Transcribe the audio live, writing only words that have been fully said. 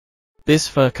This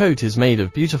fur coat is made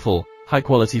of beautiful,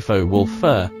 high-quality faux wolf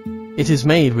fur. It is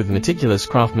made with meticulous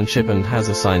craftsmanship and has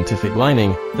a scientific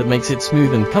lining that makes it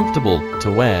smooth and comfortable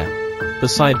to wear. The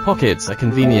side pockets are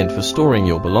convenient for storing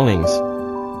your belongings.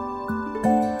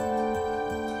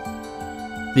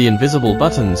 The invisible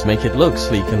buttons make it look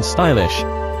sleek and stylish.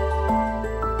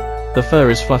 The fur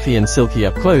is fluffy and silky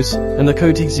up close, and the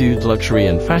coat exudes luxury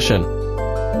and fashion.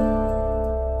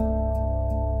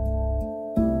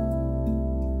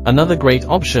 Another great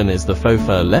option is the faux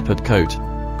fur leopard coat.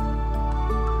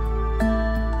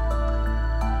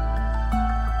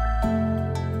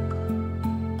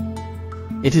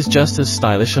 It is just as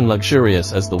stylish and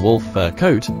luxurious as the wolf fur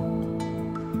coat,